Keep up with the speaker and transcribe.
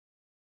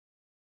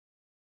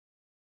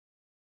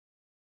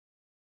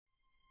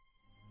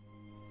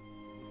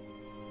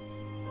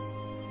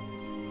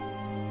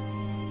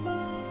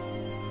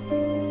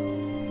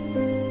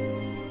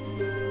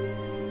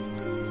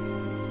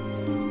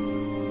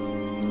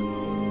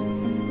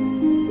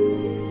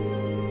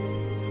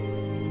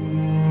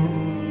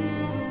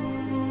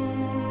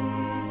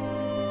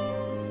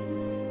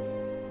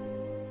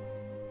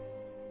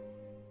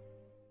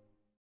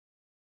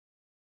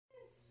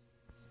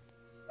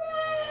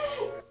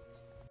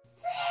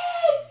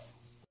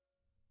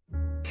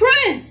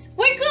Prince,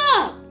 wake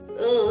up!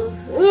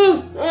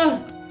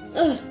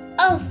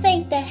 Oh,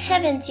 thank the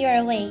heavens you're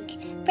awake.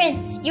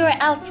 Prince, you are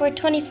out for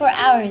 24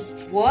 hours.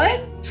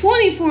 What?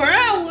 24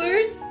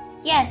 hours?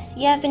 Yes,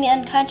 you have been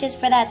unconscious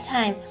for that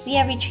time. We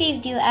have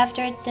retrieved you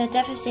after the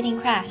devastating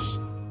crash.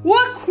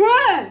 What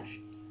crash?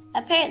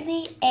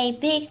 Apparently, a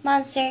big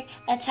monster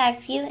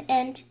attacked you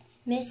and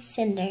Miss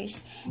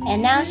Cinders,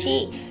 and now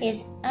she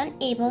is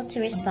unable to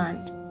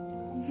respond.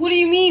 What do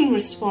you mean,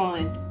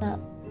 respond?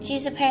 Well,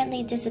 she's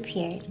apparently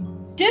disappeared.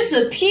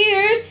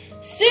 Disappeared?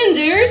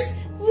 Cinders?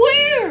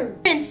 Where?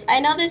 Prince, I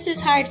know this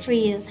is hard for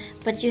you,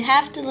 but you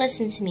have to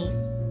listen to me.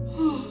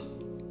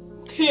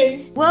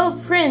 Okay. Well,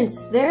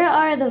 Prince, there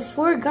are the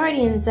 4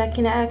 guardians that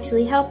can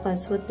actually help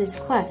us with this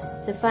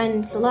quest to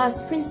find the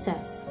lost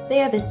princess.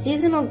 They are the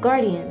seasonal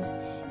guardians,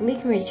 and we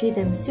can retrieve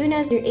them soon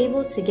as you're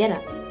able to get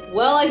up.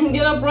 Well, I can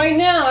get up right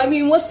now. I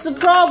mean, what's the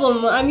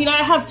problem? I mean,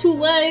 I have 2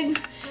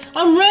 legs.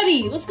 I'm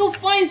ready. Let's go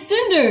find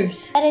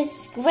Cinders. That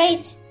is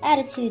great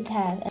attitude to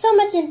have. So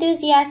much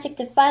enthusiastic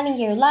to finding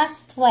your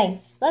lost wife.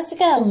 Let's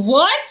go.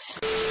 What?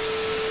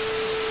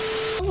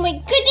 Oh my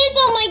goodness,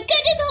 oh my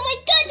goodness, oh my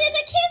goodness,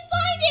 I can't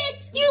find it!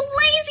 You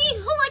lazy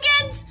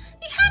hooligans!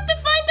 We have to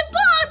find the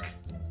book!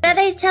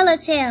 Brother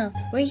Telltale,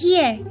 we're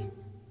here.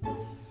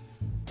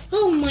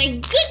 Oh my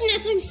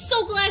goodness, I'm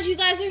so glad you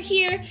guys are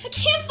here. I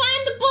can't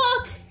find the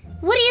book.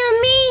 What do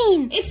you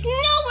mean? It's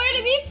nowhere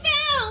to be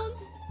found.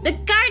 The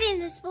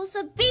guardian is supposed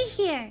to be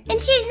here, and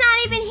she's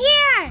not even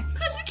here.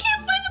 Because we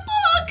can't find the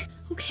book.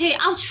 Okay,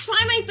 I'll try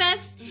my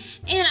best,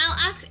 and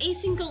I'll ask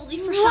Ace and Goldie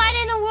for help. What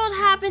in the world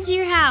happened to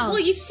your house?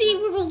 Well, you see,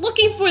 we were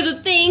looking for the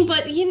thing,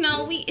 but, you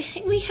know, we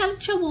had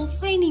trouble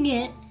finding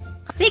it.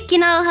 Vic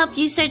and I'll help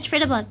you search for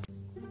the book.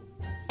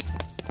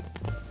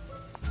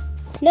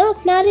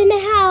 Nope, not in the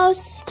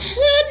house.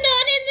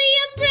 Not in the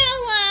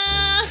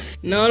umbrella.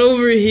 Not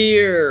over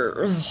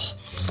here.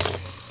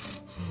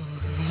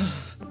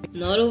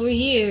 Not over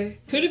here.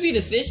 Could it be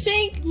the fish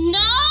tank? No.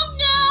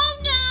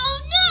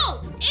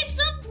 It's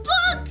a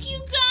book, you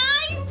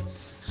guys.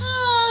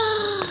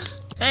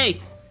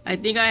 Hey, I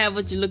think I have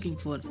what you're looking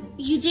for.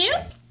 You do?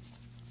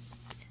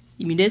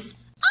 You mean this?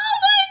 Oh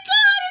my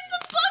God, it's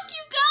the book,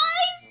 you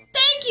guys.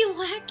 Thank you,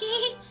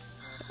 Wacky.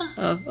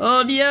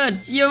 Oh, yeah,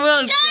 you're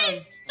welcome.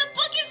 Guys, the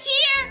book is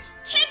here.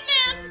 Tin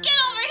Man, get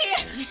over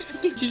here.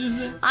 What you just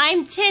said?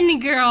 I'm Tin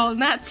Girl,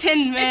 not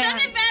Tin Man. It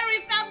doesn't matter, we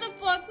found the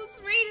book. Let's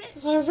read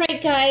it. All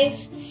right,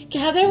 guys,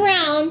 gather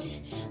around.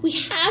 We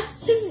have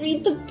to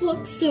read the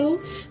book so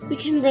we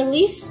can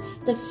release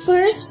the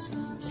first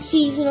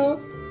seasonal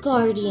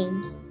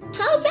guardian.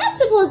 How's that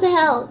supposed to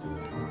help?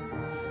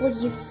 Well,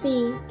 you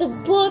see, the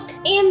book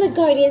and the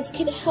guardians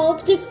can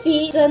help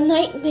defeat the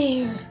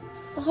nightmare.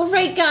 All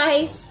right,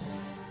 guys,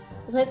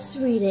 let's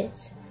read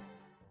it.